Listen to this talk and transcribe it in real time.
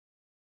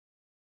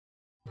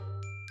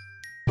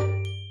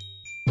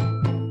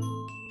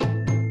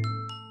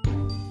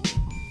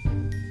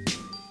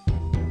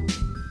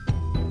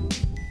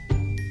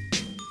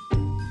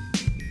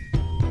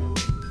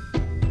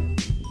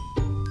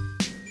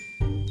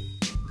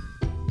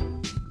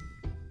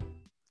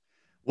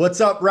What's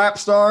up, rap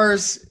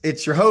stars?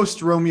 It's your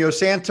host, Romeo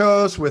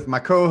Santos, with my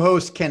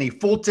co-host, Kenny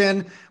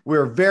Fulton.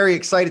 We're very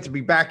excited to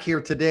be back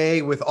here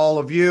today with all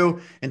of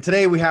you. And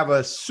today we have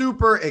a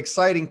super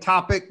exciting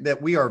topic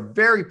that we are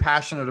very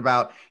passionate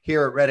about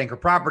here at Red Anchor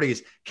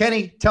Properties.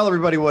 Kenny, tell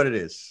everybody what it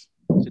is.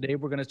 Today,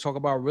 we're going to talk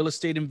about real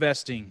estate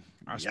investing,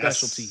 our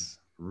specialty.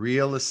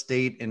 Real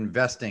estate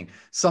investing,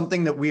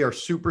 something that we are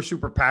super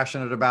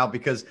passionate about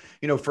because,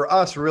 for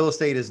us, real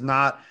estate is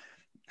not,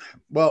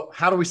 well,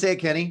 how do we say it,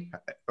 Kenny?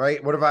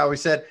 Right? What have I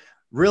always said?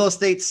 Real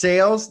estate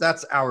sales,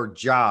 that's our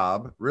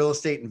job. Real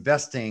estate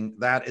investing,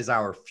 that is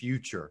our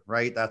future,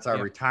 right? That's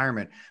our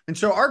retirement. And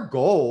so our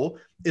goal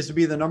is to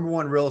be the number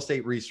one real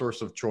estate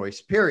resource of choice,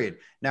 period.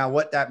 Now,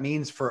 what that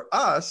means for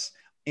us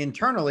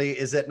internally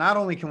is that not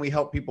only can we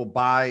help people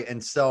buy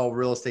and sell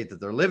real estate that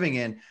they're living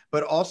in,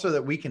 but also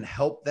that we can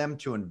help them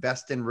to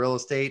invest in real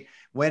estate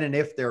when and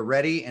if they're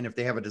ready and if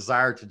they have a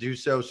desire to do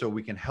so, so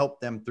we can help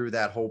them through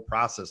that whole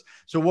process.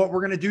 So what we're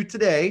going to do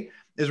today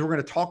is we're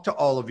going to talk to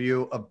all of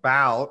you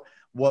about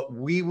what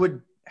we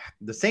would,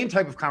 the same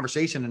type of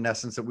conversation in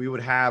essence that we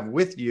would have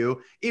with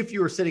you if you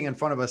were sitting in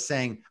front of us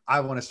saying, I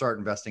want to start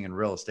investing in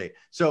real estate.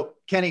 So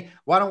Kenny,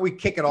 why don't we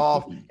kick it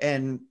off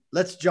and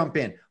let's jump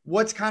in.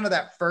 What's kind of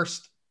that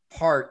first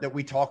part that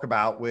we talk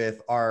about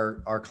with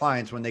our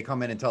clients when they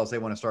come in and tell us they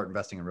want to start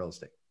investing in real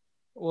estate?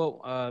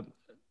 Well,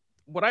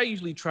 what I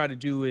usually try to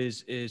do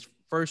is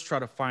first try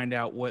to find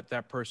out what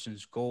that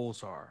person's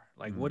goals are.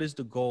 Like, what is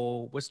the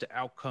goal? What's the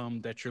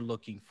outcome that you're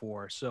looking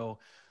for? So,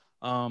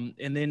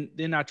 and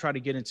then I try to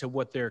get into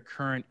what their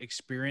current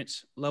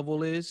experience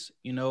level is,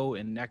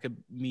 and that could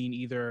mean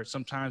either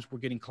sometimes we're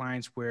getting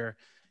clients where,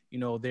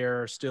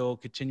 they're still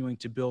continuing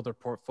to build their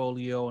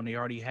portfolio and they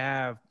already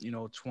have,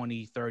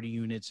 20, 30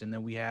 units. And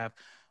then we have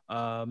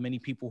many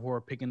people who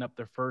are picking up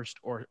their first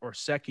or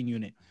second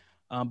unit.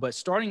 But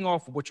starting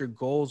off with what your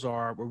goals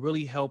are will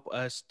really help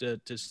us to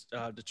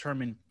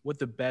determine what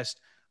the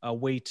best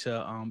way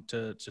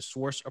to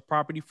source a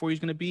property for you is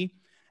going to be.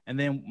 And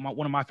then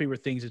one of my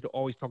favorite things is to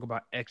always talk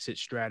about exit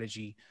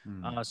strategy.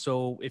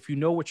 So if you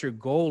know what your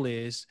goal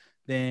is,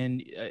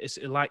 then it's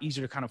a lot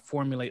easier to kind of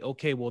formulate,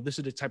 okay, well, this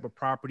is the type of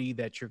property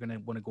that you're going to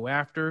want to go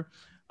after.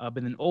 But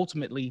then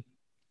ultimately,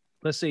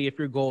 let's say if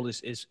your goal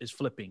is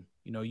flipping,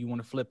 you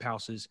want to flip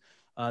houses,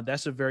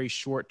 that's a very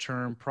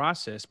short-term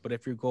process. But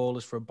if your goal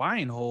is for buy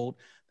and hold,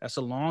 that's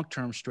a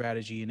long-term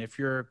strategy. And if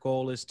your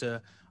goal is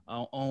to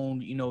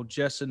own,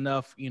 just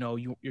enough,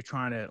 you're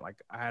trying to, like,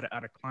 I had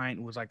a client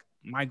who was like,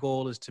 my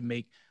goal is to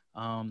make,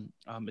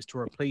 is to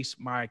replace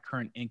my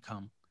current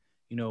income,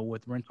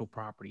 with rental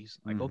properties.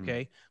 Like,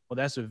 okay, well,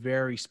 that's a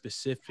very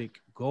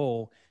specific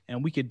goal.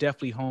 And we could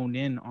definitely hone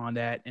in on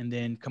that and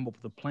then come up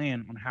with a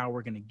plan on how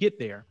we're going to get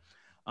there.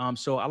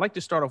 So I like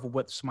to start off with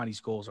what somebody's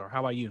goals are.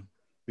 How about you?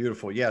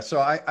 Beautiful. Yeah.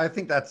 So I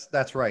think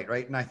that's right.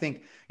 Right. And I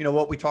think,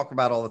 what we talk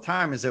about all the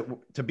time is that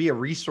to be a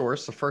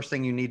resource, the first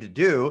thing you need to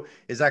do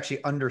is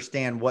actually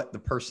understand what the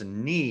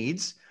person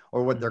needs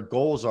or what their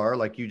goals are,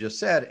 like you just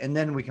said, and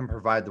then we can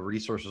provide the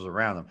resources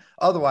around them.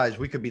 Otherwise,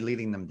 we could be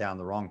leading them down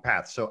the wrong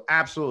path. So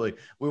absolutely,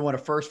 we want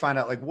to first find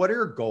out, like, what are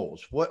your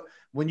goals?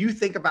 When you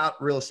think about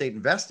real estate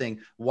investing,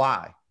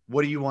 why?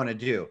 What do you want to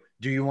do?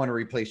 Do you want to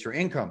replace your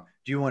income?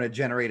 Do you want to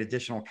generate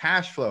additional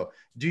cash flow?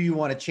 Do you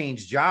want to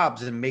change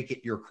jobs and make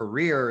it your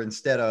career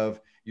instead of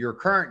your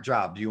current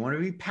job? Do you want to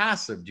be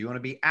passive? Do you want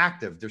to be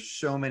active? There's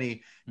so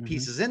many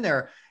pieces in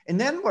there. And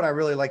then what I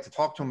really like to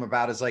talk to them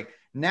about is, like,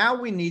 now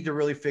we need to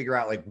really figure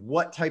out, like,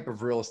 what type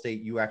of real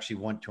estate you actually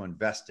want to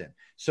invest in.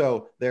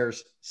 So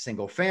there's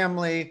single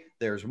family,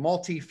 there's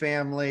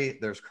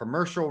multifamily, there's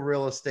commercial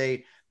real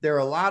estate. There are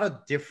a lot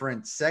of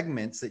different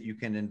segments that you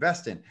can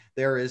invest in.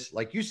 There is,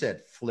 like you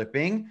said,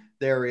 flipping.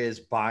 There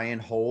is buy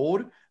and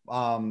hold.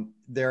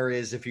 There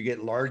is, if you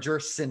get larger,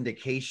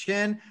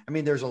 syndication. I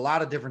mean, there's a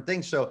lot of different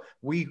things. So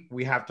we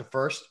have to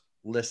first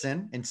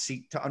listen and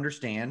seek to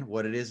understand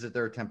what it is that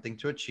they're attempting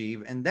to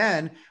achieve. And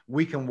then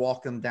we can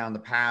walk them down the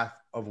path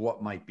of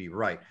what might be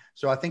right.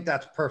 So I think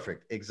that's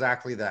perfect.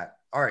 Exactly that.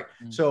 All right.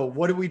 So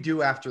what do we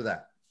do after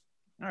that?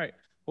 All right.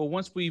 Well,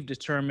 once we've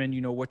determined,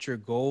 what your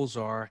goals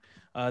are,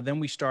 then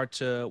we start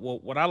to, well,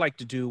 what I like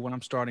to do when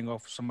I'm starting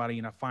off with somebody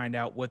and I find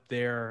out what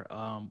their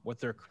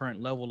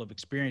current level of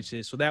experience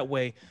is. So that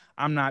way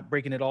I'm not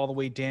breaking it all the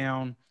way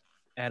down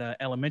at an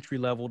elementary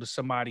level to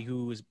somebody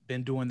who has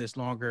been doing this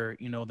longer,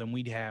 than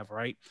we have.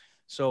 Right.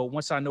 So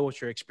once I know what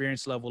your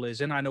experience level is,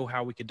 then I know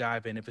how we could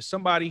dive in. If it's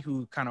somebody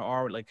who kind of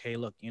are like, hey,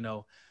 look,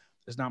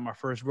 it's not my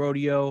first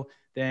rodeo,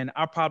 then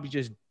I'll probably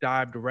just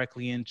dive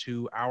directly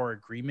into our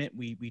agreement.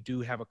 We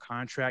do have a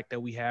contract that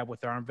we have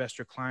with our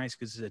investor clients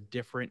because it's a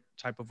different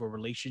type of a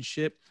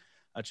relationship.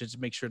 just to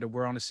make sure that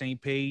we're on the same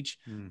page.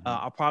 Mhm.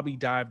 I'll probably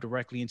dive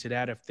directly into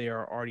that if they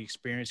are already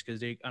experienced, because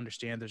they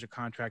understand there's a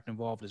contract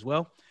involved as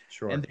well.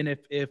 Sure. And then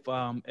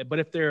but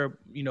if they're,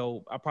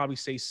 I'll probably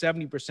say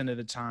 70% of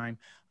the time,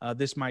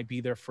 this might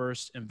be their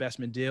first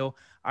investment deal.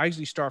 I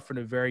usually start from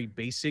the very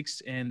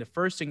basics. And the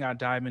first thing I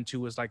dive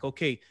into is like,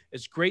 okay,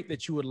 it's great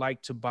that you would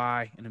like to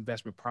buy an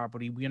investment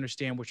property. We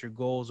understand what your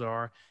goals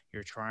are.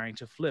 You're trying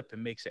to flip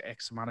and make an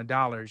X amount of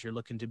dollars. You're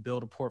looking to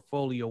build a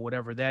portfolio,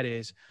 whatever that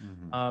is.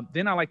 Mhm.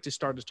 Then I like to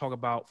start to talk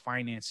about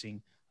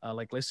financing.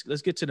 Like let's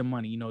get to the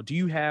money. Do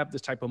you have the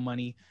type of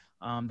money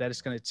that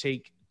it's going to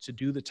take to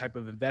do the type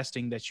of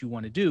investing that you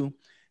want to do?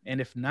 And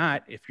if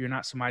not, if you're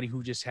not somebody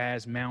who just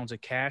has mounds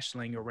of cash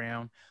laying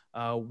around,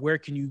 where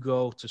can you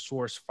go to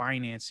source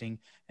financing?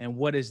 And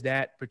what is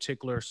that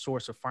particular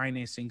source of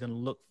financing going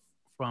to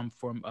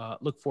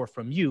look for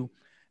from you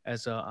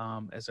as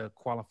a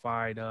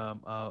qualified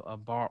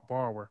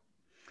borrower?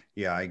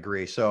 Yeah, I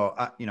agree. So,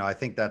 I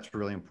think that's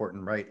really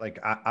important, right? Like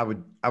I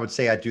would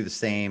say I'd do the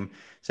same.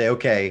 Say,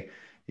 okay,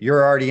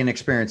 you're already an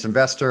experienced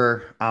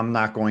investor. I'm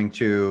not going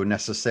to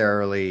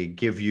necessarily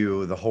give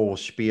you the whole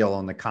spiel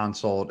on the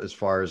consult as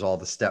far as all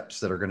the steps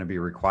that are going to be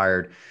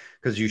required,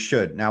 because you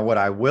should. Now, what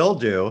I will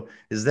do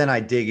is then I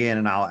dig in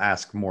and I'll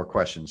ask more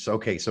questions. So,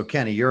 okay, so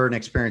Kenny, you're an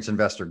experienced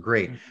investor.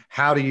 Great.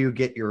 How do you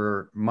get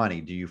your money?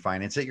 Do you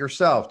finance it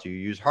yourself? Do you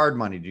use hard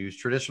money? Do you use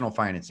traditional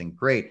financing?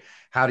 Great.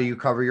 How do you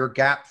cover your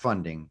gap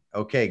funding?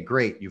 Okay,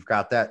 great. You've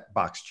got that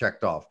box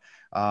checked off.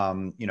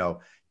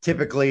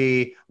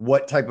 Typically,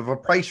 what type of a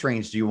price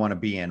range do you want to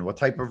be in? What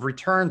type of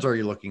returns are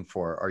you looking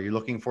for? Are you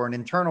looking for an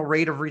internal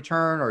rate of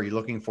return? Are you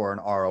looking for an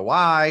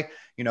ROI?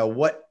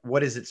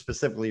 What is it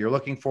specifically you're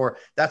looking for?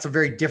 That's a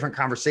very different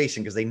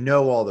conversation, because they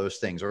know all those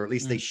things, or at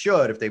least they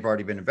should if they've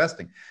already been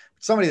investing.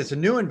 But somebody that's a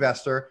new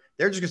investor,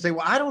 they're just gonna say,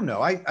 well, I don't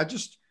know. I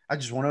just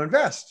want to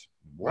invest.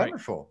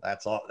 Wonderful. Right.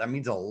 That's all. That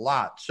means a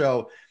lot.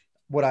 So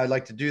what I'd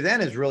like to do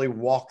then is really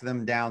walk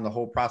them down the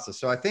whole process.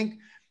 So I think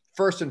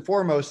first and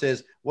foremost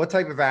is, what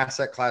type of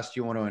asset class do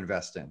you want to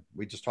invest in?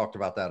 We just talked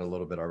about that a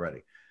little bit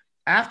already.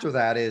 After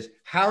that is,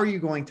 how are you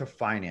going to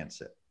finance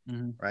it?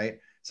 Mm-hmm. Right?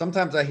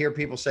 Sometimes I hear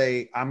people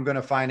say, I'm going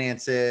to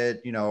finance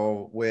it,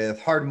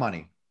 with hard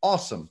money.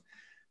 Awesome.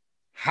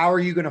 How are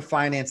you going to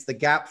finance the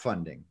gap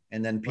funding?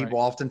 And then people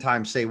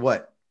oftentimes say,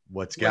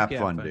 what's gap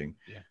funding?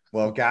 Yeah.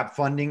 Well, gap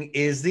funding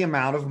is the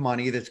amount of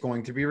money that's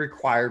going to be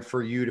required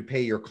for you to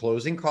pay your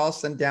closing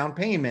costs and down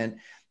payment,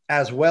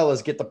 as well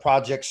as get the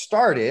project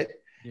started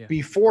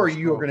before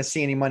you are going to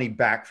see any money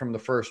back from the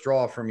first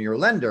draw from your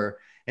lender.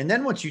 And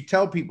then once you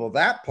tell people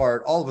that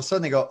part, all of a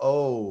sudden they go,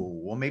 oh,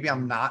 well, maybe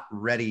I'm not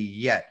ready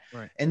yet.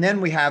 Right. And then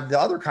we have the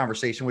other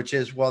conversation, which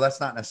is, well, that's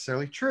not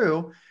necessarily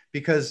true,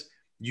 because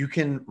you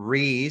can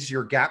raise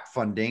your gap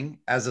funding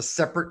as a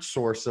separate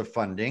source of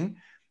funding.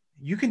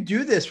 You can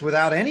do this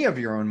without any of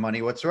your own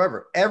money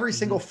whatsoever. Every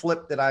single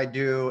flip that I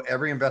do,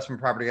 every investment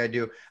property I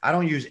do, I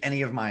don't use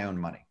any of my own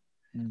money.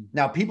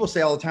 Now, people say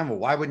all the time, well,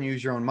 why wouldn't you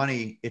use your own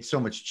money? It's so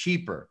much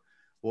cheaper.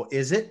 Well,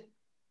 is it?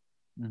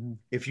 Mm-hmm.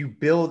 If you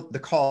build the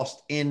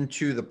cost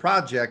into the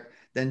project,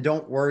 then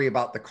don't worry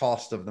about the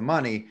cost of the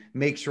money.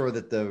 Make sure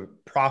that the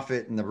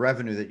profit and the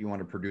revenue that you want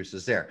to produce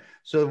is there.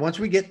 So once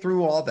we get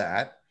through all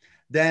that,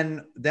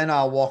 then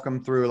I'll walk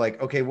them through,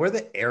 like, okay, what are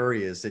the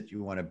areas that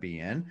you want to be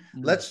in?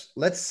 Mm-hmm.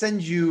 Let's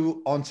send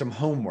you on some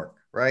homework,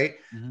 right?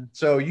 Mm-hmm.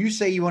 So you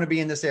say you want to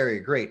be in this area.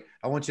 Great.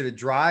 I want you to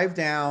drive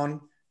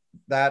down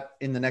that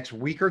in the next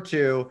week or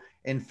two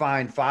and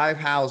find 5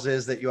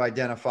 houses that you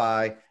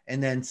identify,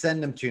 and then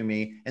send them to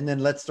me. And then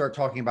let's start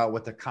talking about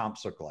what the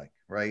comps look like,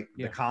 right?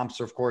 Yeah. The comps,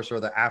 of course, are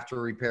the after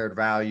repaired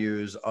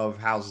values of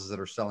houses that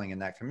are selling in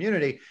that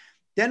community.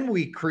 Then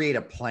we create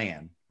a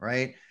plan,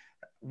 right?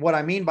 What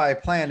I mean by a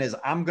plan is,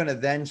 I'm going to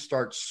then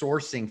start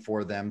sourcing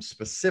for them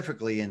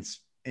specifically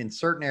in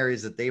certain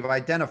areas that they've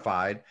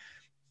identified,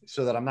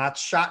 so that I'm not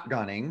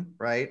shotgunning,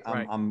 right?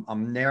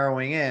 I'm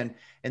narrowing in,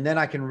 and then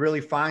I can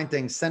really find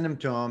things, send them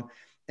to them.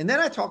 And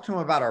then I talk to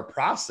them about our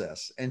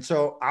process. And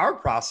so our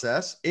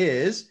process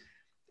is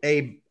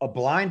a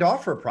blind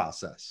offer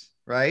process,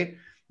 right?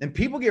 And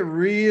people get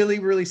really,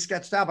 really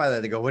sketched out by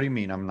that. They go, what do you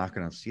mean I'm not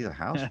going to see the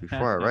house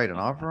before I write an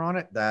offer on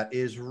it? That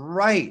is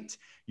right.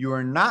 You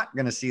are not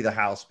going to see the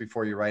house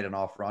before you write an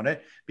offer on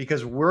it,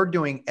 because we're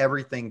doing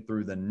everything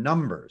through the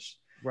numbers.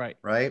 Right.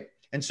 Right.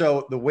 And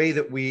so the way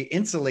that we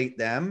insulate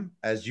them,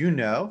 as you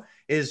know,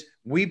 is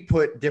we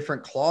put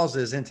different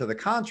clauses into the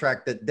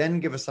contract that then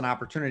give us an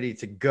opportunity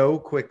to go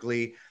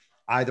quickly,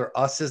 either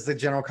us as the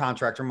general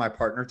contractor, my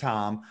partner,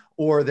 Tom,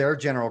 or their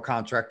general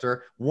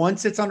contractor.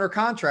 Once it's under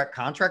contract,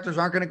 contractors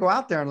aren't going to go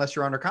out there unless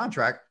you're under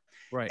contract.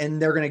 Right.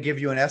 And they're going to give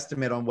you an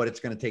estimate on what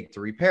it's going to take to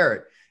repair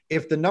it.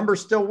 If the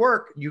numbers still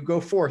work, you go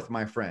forth,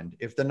 my friend.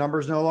 If the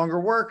numbers no longer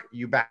work,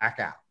 you back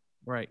out.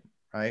 Right.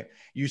 Right.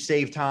 You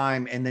save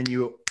time, and then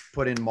you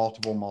put in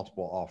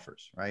multiple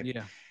offers. Right.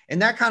 Yeah.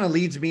 And that kind of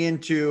leads me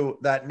into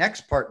that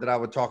next part that I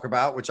would talk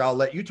about, which I'll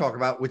let you talk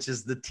about, which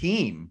is the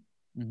team.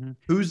 Mm-hmm.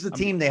 Who's the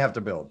team they have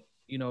to build?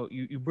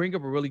 you bring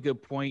up a really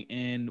good point.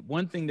 And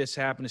one thing that's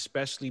happened,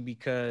 especially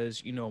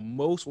because,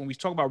 when we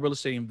talk about real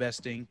estate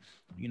investing,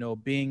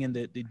 being in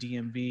the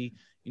DMV,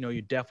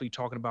 you're definitely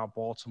talking about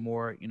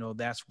Baltimore.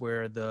 That's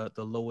where the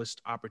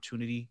lowest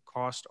opportunity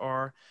costs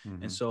are.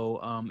 Mm-hmm. And so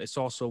it's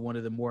also one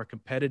of the more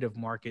competitive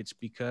markets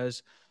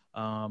because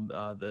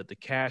the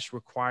cash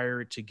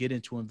required to get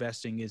into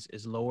investing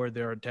is lower.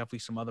 There are definitely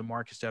some other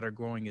markets that are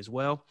growing as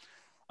well.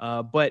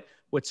 But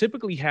what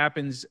typically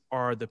happens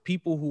are the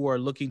people who are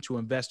looking to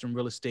invest in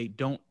real estate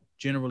don't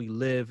generally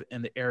live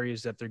in the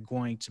areas that they're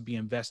going to be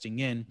investing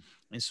in.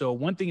 And so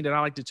one thing that I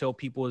like to tell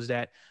people is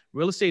that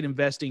real estate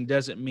investing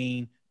doesn't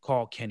mean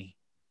call Kenny.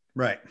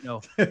 Right.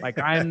 Like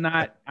I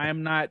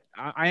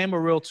am a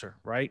realtor,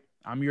 right?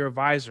 I'm your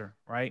advisor,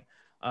 right?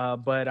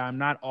 But I'm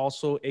not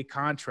also a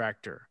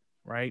contractor,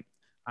 right?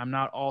 I'm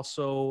not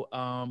also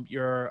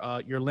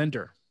your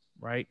lender,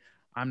 right?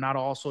 I'm not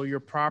also your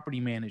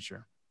property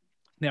manager.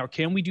 Now,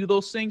 can we do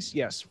those things?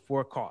 Yes,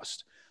 for a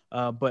cost.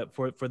 But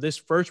for this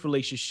first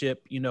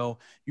relationship, you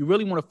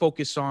really want to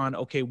focus on,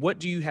 okay, what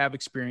do you have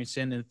experience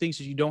in? And the things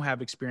that you don't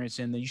have experience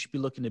in, then you should be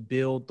looking to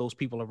build those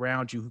people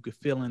around you who could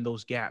fill in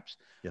those gaps.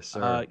 Yes,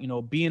 sir.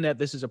 Being that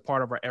this is a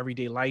part of our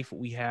everyday life,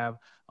 we have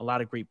a lot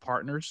of great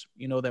partners,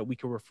 that we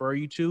can refer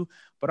you to,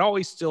 but I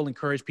always still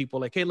encourage people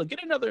like, hey, look,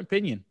 get another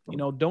opinion.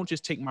 Don't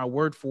just take my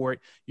word for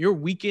it. Your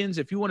weekends,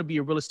 if you want to be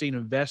a real estate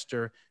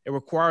investor, it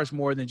requires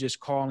more than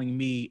just calling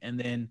me and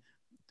then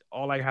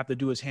all I have to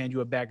do is hand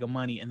you a bag of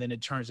money and then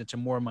it turns into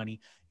more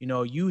money.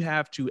 You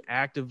have to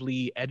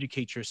actively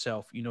educate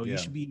yourself. You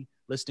should be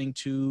listening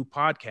to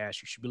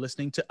podcasts. You should be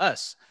listening to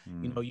us.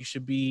 You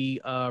should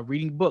be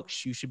reading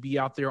books. You should be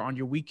out there on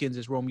your weekends,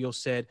 as Romeo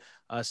said,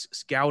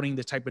 scouting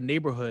the type of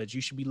neighborhoods.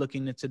 You should be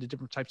looking into the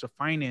different types of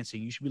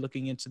financing. You should be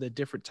looking into the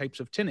different types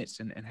of tenants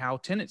and how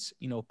tenants,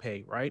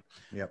 pay, right?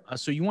 Yep.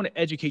 So you want to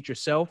educate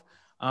yourself.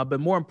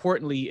 But more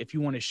importantly, if you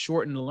want to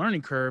shorten the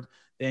learning curve,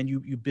 then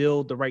you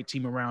build the right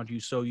team around you.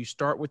 So you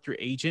start with your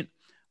agent.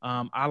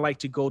 I like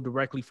to go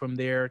directly from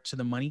there to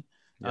the money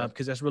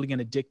because that's really going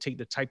to dictate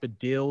the type of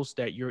deals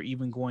that you're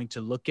even going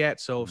to look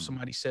at. So if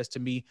somebody says to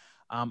me,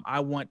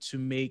 I want to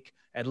make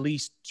at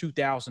least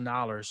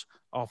 $2,000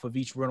 off of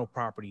each rental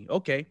property.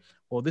 Okay,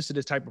 well, this is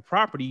the type of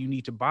property you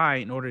need to buy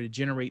in order to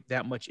generate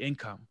that much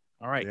income.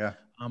 All right. Yeah.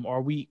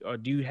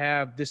 Do you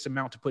have this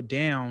amount to put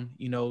down,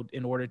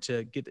 in order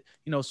to get,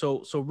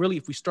 so really,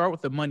 if we start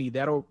with the money,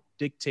 that'll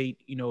dictate,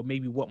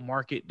 maybe what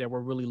market that we're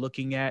really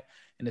looking at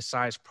and the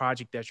size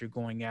project that you're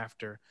going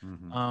after.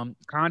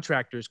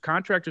 Contractors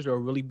are a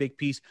really big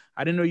piece.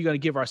 I didn't know you're going to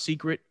give our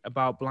secret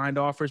about blind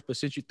offers, but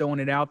since you're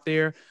throwing it out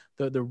there,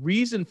 the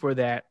reason for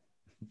that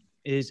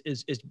is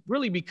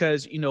really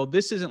because,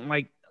 this isn't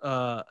like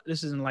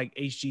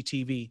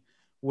HGTV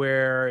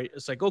where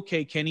it's like,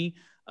 okay, Kenny,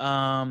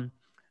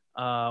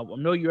 I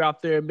know you're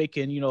out there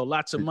making,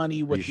 lots of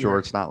money with Are you sure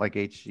it's not like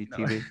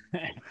HGTV?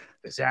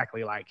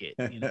 Exactly like it,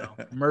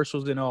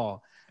 commercials and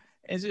all.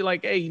 And so you're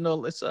like, hey,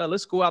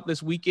 let's go out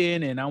this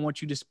weekend and I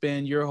want you to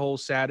spend your whole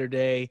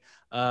Saturday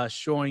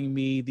showing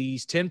me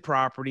these 10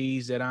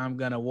 properties that I'm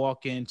going to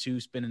walk into,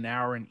 spend an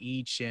hour in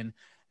each. And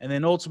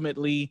then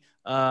ultimately,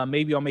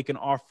 maybe I'll make an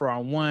offer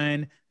on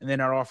one and then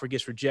our offer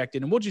gets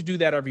rejected. And we'll just do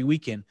that every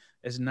weekend.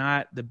 It's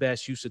not the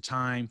best use of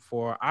time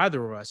for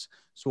either of us.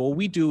 So what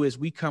we do is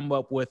we come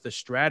up with a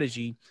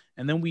strategy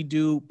and then we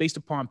do based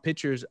upon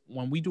pictures.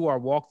 When we do our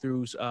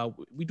walkthroughs,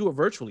 we do it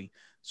virtually.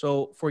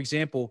 So for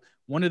example,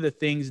 one of the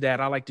things that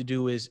I like to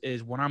do is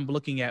when I'm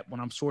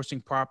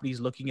sourcing properties,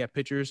 looking at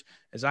pictures,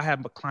 is I have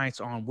my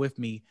clients on with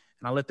me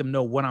and I let them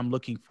know what I'm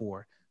looking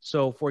for.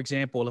 So for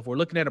example, if we're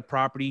looking at a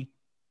property,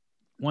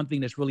 one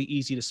thing that's really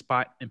easy to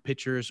spot in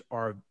pictures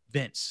are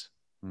vents,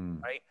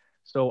 right?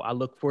 So I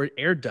look for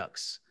air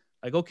ducts.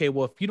 Like, okay,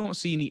 well, if you don't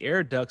see any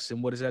air ducts,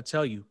 then what does that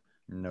tell you?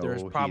 No,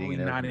 there's probably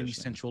not any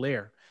central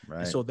air. Right.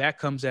 And so that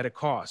comes at a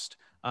cost.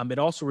 It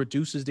also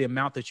reduces the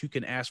amount that you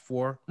can ask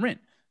for rent.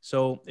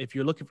 So if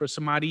you're looking for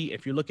somebody,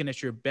 if you're looking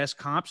at your best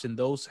comps and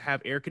those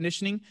have air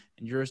conditioning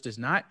and yours does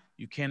not,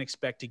 you can't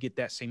expect to get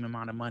that same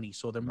amount of money.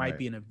 So there might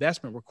be an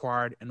investment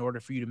required in order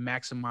for you to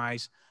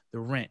maximize the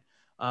rent.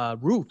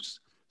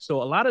 Roofs.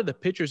 So a lot of the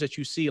pictures that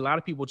you see, a lot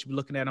of people should be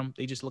looking at them,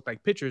 they just look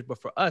like pictures,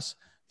 but for us,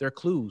 they're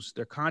clues,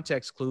 they're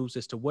context clues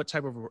as to what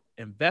type of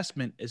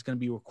investment is going to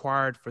be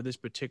required for this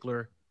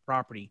particular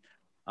property.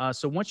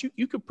 So once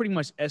you could pretty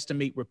much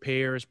estimate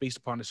repairs based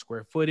upon the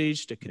square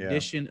footage, the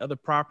condition of the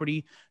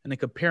property, and then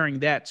comparing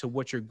that to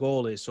what your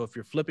goal is. So if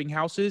you're flipping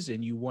houses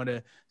and you want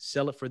to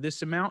sell it for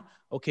this amount,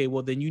 okay,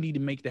 well, then you need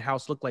to make the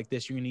house look like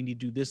this. You're going to need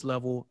to do this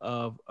level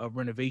of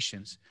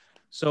renovations.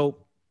 So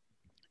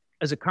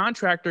as a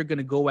contractor, going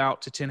to go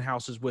out to 10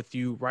 houses with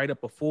you, write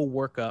up a full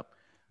workup.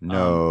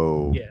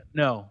 No.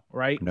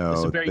 Right? No,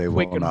 it's a very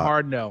quick and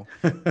hard no.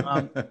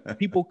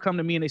 People come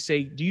to me and they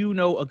say, do you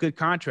know a good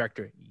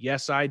contractor?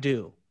 Yes, I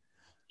do.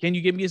 Can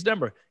you give me his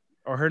number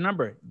or her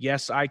number?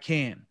 Yes, I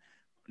can.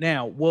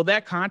 Now, will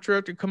that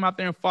contractor come out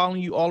there and follow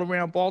you all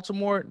around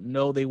Baltimore?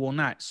 No, they will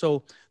not.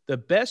 So the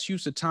best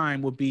use of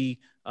time would be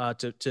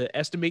to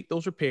estimate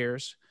those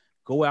repairs,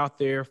 go out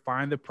there,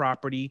 find the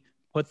property,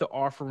 put the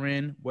offer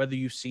in, whether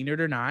you've seen it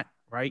or not,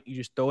 right? You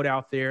just throw it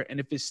out there. And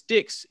if it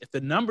sticks, if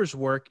the numbers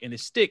work and it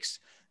sticks,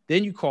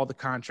 then you call the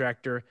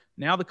contractor.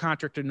 Now the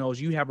contractor knows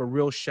you have a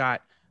real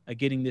shot at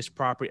getting this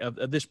property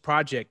of this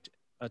project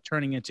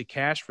turning into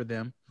cash for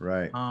them.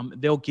 Right.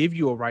 They'll give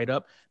you a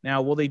write-up.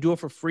 Now, will they do it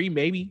for free?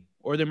 Maybe,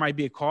 or there might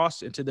be a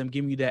cost into them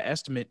giving you that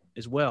estimate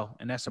as well.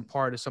 And that's a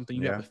part of something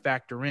you have to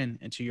factor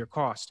into your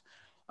cost.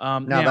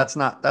 Now that's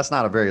not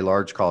a very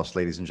large cost,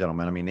 ladies and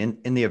gentlemen. I mean,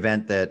 in the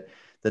event that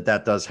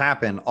does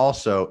happen,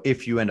 also,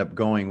 if you end up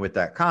going with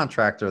that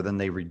contractor, then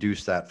they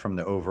reduce that from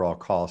the overall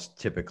cost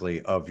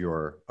typically of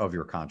your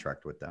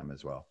contract with them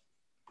as well.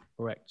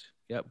 Correct.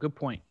 Yep. Good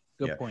point.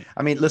 Good point.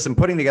 I mean, listen,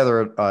 putting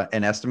together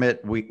an estimate,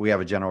 we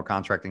have a general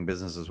contracting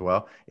business as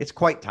well. It's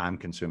quite time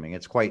consuming.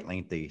 It's quite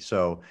lengthy.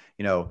 So,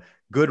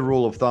 good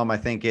rule of thumb, I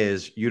think,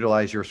 is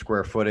utilize your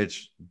square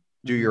footage,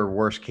 do your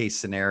worst case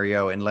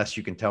scenario, unless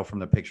you can tell from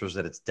the pictures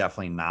that it's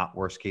definitely not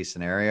worst case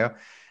scenario.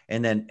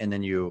 And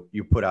then you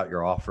put out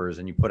your offers,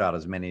 and you put out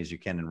as many as you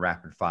can in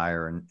rapid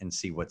fire and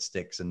see what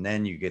sticks. And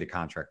then you get a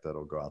contract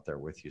that'll go out there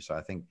with you. So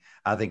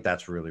I think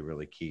that's really,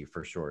 really key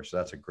for sure. So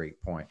that's a great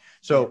point.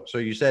 So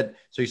you said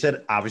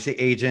obviously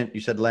agent,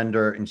 you said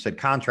lender, and you said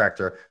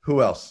contractor.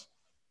 Who else?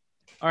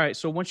 All right.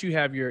 So once you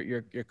have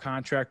your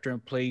contractor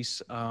in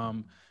place,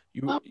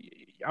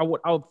 I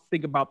would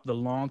think about the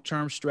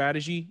long-term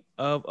strategy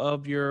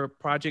of your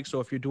project.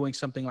 So if you're doing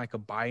something like a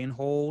buy and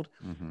hold,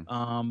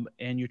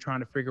 and you're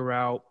trying to figure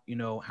out,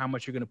 how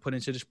much you're going to put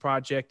into this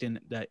project and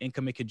the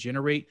income it could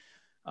generate,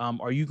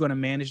 are you going to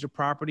manage the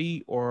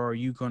property, or are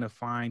you going to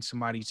find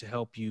somebody to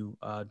help you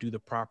do the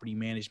property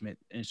management?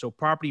 And so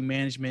property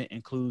management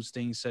includes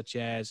things such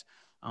as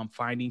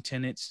finding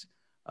tenants,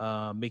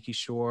 making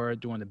sure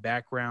doing the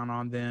background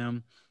on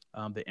them,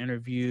 the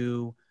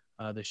interview,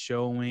 the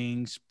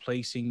showings,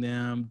 placing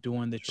them,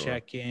 doing the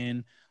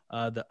check-in,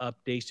 the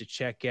updates, the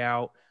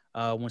checkout.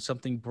 When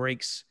something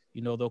breaks,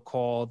 they'll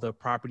call the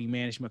property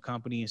management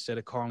company instead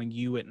of calling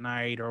you at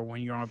night or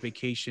when you're on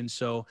vacation.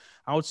 So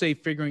I would say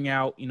figuring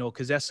out,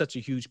 because that's such a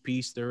huge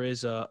piece. There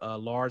is a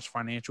large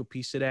financial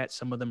piece to that.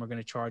 Some of them are going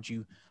to charge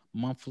you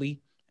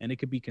monthly, and it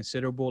could be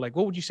considerable. Like,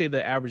 what would you say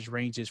the average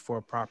range is for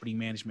a property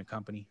management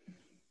company?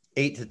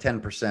 8 to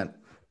 10%.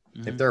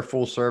 If they're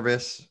full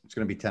service, it's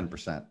going to be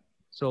 10%.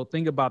 So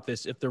think about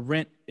this. If the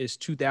rent is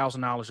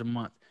 $2,000 a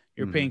month,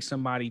 you're paying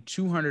somebody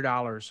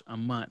 $200 a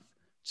month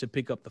to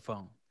pick up the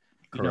phone.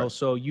 Correct.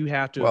 So you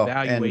have to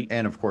evaluate.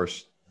 And of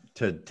course,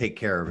 to take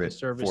care of it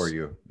for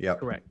you. Yeah.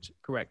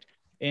 Correct.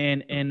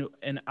 And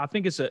I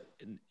think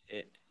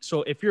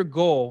so if your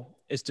goal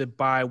is to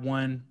buy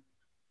one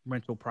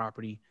rental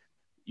property,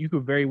 you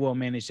could very well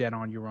manage that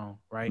on your own,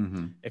 right?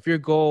 If your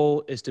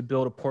goal is to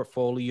build a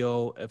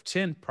portfolio of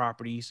 10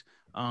 properties,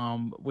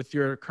 with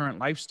your current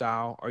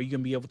lifestyle, are you going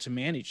to be able to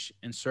manage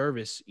and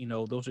service,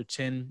 those are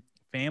 10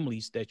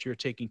 families that you're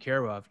taking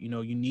care of?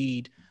 You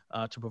need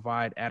to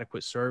provide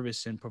adequate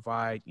service and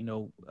provide,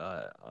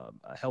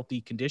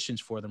 healthy conditions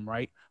for them,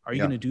 right? Are you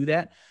going to do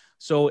that?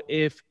 So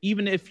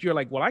even if you're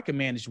like, well, I can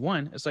manage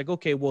one, it's like,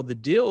 okay, well, the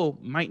deal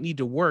might need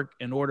to work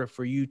in order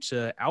for you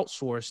to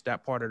outsource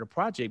that part of the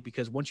project,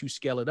 because once you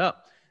scale it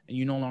up and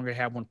you no longer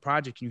have one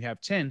project and you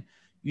have 10,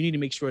 you need to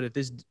make sure that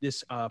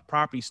this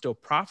property is still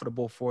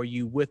profitable for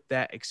you with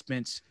that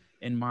expense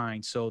in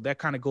mind. So that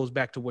kind of goes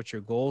back to what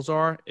your goals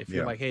are. If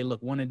you're like, hey,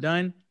 look, one and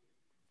done,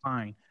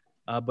 fine.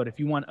 But if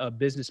you want a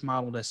business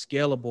model that's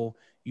scalable,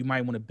 you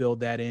might want to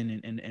build that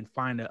in and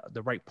find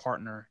the right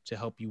partner to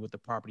help you with the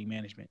property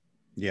management.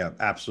 Yeah,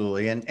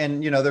 absolutely.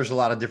 And there's a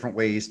lot of different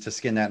ways to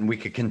skin that, and we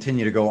could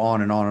continue to go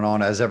on and on and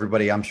on. As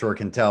everybody, I'm sure,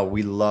 can tell,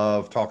 we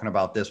love talking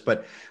about this.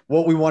 But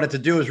what we wanted to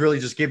do is really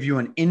just give you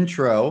an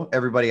intro,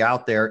 everybody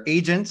out there.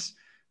 Agents,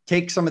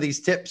 take some of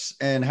these tips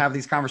and have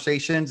these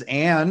conversations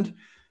and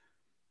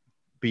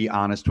be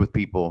honest with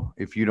people.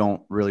 If you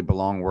don't really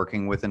belong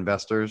working with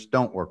investors,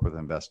 don't work with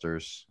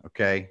investors.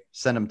 Okay.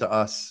 Send them to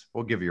us.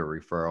 We'll give you a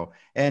referral.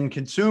 And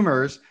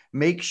consumers,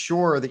 make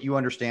sure that you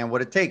understand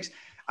what it takes.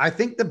 I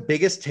think the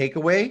biggest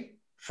takeaway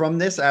from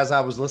this, as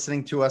I was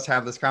listening to us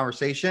have this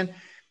conversation,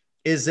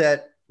 is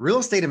that real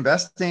estate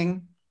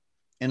investing,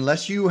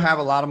 unless you have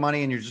a lot of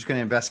money and you're just going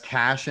to invest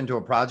cash into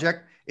a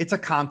project, it's a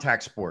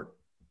contact sport,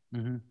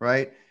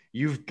 right?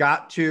 You've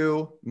got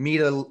to meet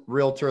a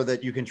realtor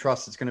that you can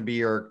trust. It's going to be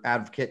your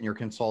advocate and your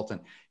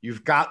consultant.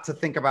 You've got to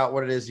think about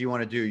what it is you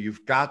want to do.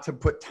 You've got to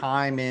put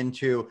time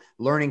into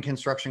learning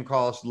construction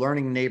costs,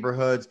 learning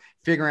neighborhoods,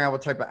 figuring out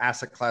what type of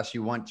asset class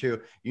you want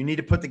to. You need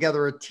to put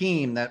together a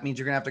team. That means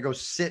you're going to have to go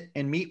sit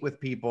and meet with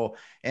people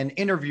and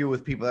interview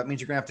with people. That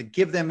means you're going to have to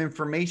give them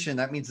information.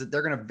 That means that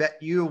they're going to vet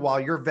you while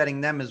you're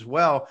vetting them as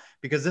well,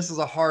 because this is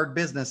a hard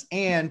business.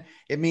 And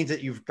it means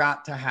that you've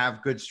got to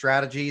have good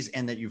strategies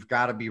and that you've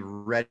got to be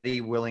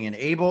ready, willing, and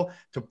able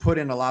to put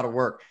in a lot of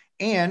work.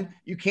 And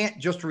you can't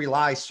just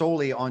rely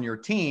solely on your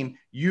team.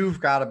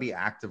 You've got to be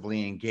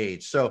actively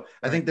engaged. So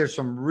I think there's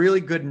some really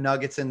good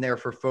nuggets in there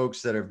for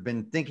folks that have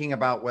been thinking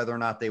about whether or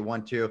not they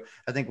want to.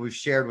 I think we've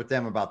shared with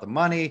them about the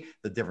money,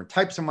 the different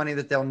types of money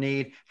that they'll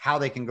need, how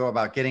they can go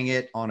about getting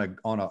it on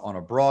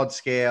a broad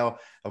scale.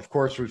 Of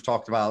course, we've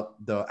talked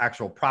about the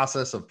actual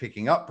process of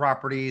picking up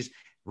properties,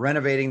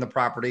 renovating the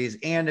properties,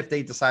 and if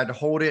they decide to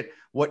hold it,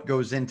 what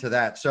goes into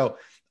that. So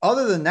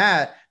other than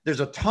that, there's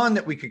a ton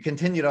that we could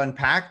continue to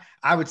unpack.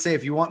 I would say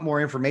if you want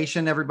more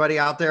information, everybody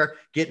out there,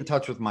 get in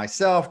touch with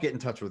myself, get in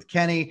touch with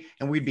Kenny,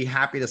 and we'd be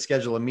happy to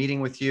schedule a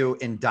meeting with you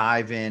and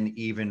dive in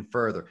even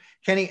further.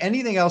 Kenny,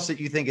 anything else that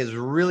you think is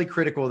really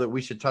critical that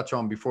we should touch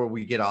on before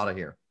we get out of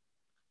here?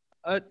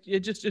 Yeah,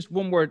 just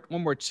one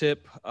more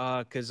tip,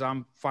 because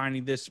I'm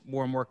finding this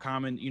more and more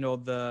common. You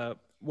know,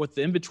 with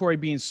the inventory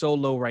being so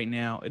low right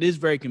now, it is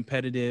very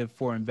competitive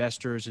for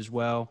investors as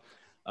well.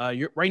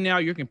 Right now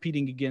you're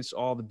competing against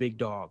all the big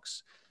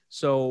dogs.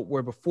 So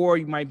where before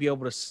you might be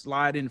able to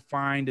slide and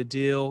find a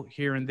deal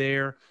here and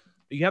there,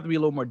 you have to be a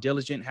little more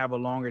diligent, have a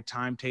longer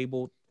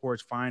timetable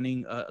towards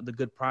finding the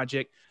good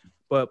project.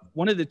 But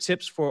one of the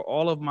tips for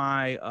all of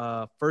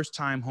my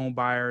first-time home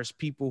buyers,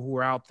 people who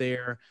are out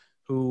there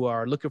who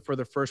are looking for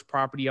their first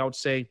property, I would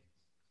say,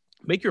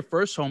 make your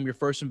first home your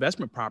first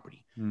investment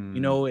property.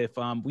 You know, if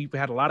we've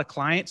had a lot of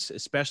clients,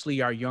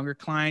 especially our younger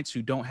clients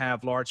who don't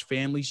have large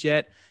families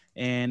yet,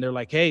 and they're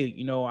like, hey,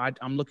 you know,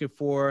 I'm looking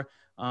for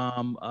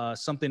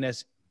something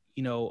that's,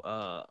 1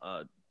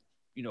 or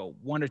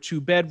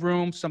 2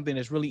 bedrooms, something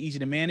that's really easy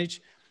to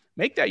manage.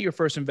 Make that your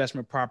first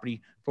investment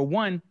property. For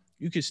one,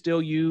 you can still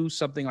use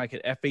something like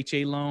an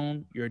FHA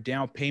loan. Your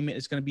down payment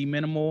is going to be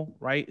minimal,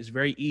 right? It's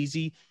very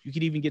easy. You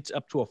could even get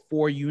up to a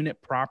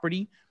 4-unit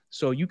property.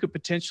 So you could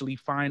potentially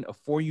find a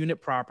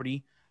 4-unit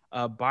property,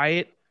 buy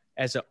it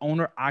as an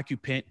owner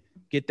occupant,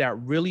 get that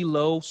really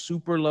low,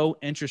 super low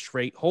interest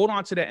rate, hold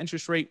on to that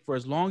interest rate for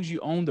as long as you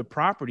own the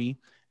property.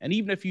 And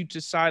even if you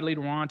decide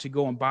later on to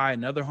go and buy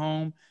another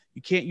home,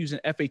 you can't use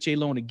an FHA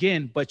loan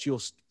again, but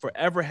you'll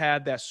forever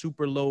have that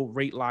super low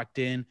rate locked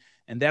in,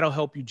 and that'll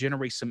help you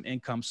generate some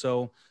income.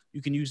 So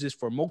you can use this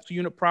for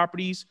multi-unit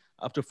properties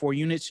up to 4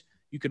 units.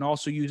 You can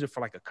also use it for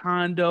like a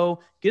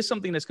condo. Get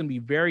something that's going to be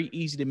very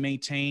easy to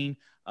maintain,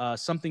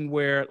 something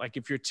where, like,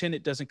 if your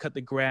tenant doesn't cut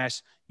the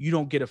grass, you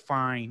don't get a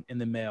fine in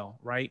the mail,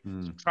 right?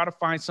 So try to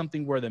find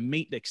something where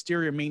the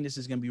exterior maintenance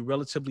is going to be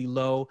relatively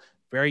low,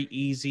 very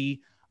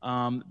easy.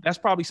 That's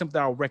probably something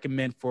I'll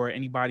recommend for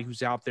anybody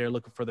who's out there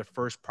looking for their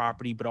first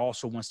property, but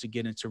also wants to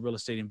get into real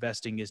estate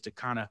investing, is to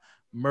kind of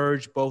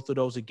merge both of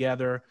those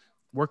together,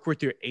 work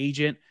with your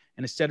agent.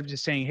 And instead of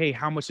just saying, hey,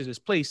 how much is this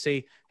place?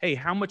 Say, hey,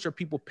 how much are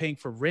people paying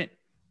for rent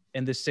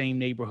in the same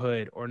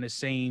neighborhood or in the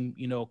same,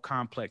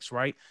 complex,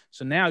 right?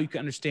 So now you can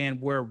understand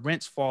where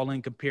rents fall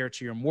in compared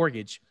to your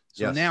mortgage.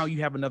 So now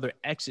you have another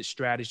exit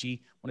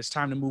strategy. When it's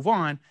time to move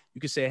on,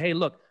 you can say, hey,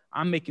 look,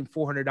 I'm making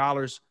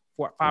 $400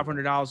 for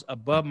 $500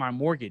 above my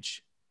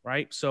mortgage,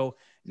 right? So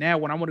now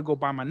when I want to go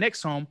buy my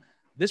next home,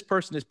 this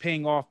person is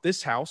paying off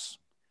this house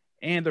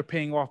and they're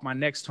paying off my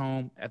next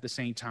home at the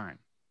same time.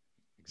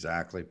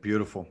 Exactly.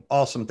 Beautiful.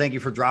 Awesome. Thank you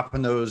for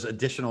dropping those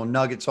additional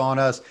nuggets on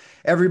us.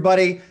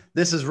 Everybody,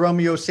 this is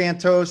Romeo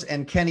Santos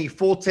and Kenny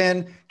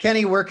Fulton.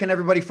 Kenny, where can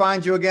everybody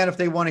find you again if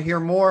they want to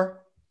hear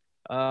more?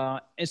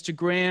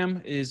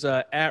 Instagram is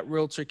at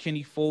Realtor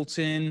Kenny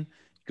Fulton. You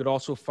could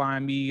also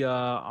find me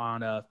on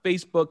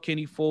Facebook,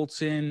 Kenny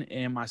Fulton,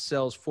 and my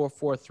cell's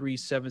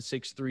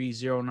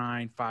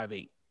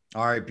 443-763-0958.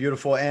 All right,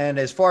 beautiful. And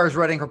as far as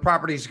Red Anchor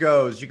Properties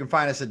goes, you can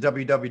find us at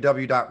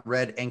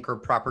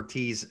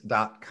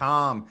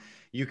www.redanchorproperties.com.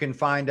 You can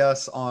find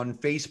us on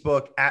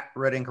Facebook at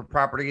Red Anchor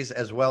Properties,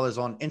 as well as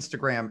on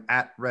Instagram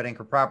at Red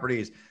Anchor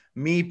Properties.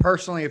 Me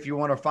personally, if you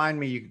want to find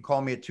me, you can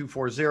call me at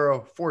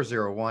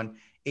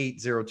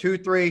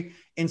 240-401-8023.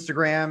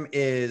 Instagram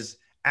is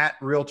at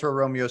Realtor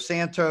Romeo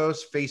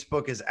Santos.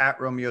 Facebook is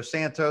at Romeo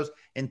Santos,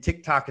 and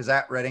TikTok is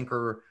at Red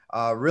Anchor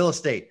Real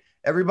Estate.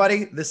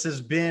 Everybody, this has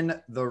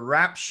been the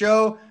Wrap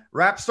Show.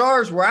 Rap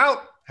Stars, we're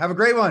out. Have a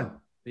great one.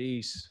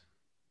 Peace.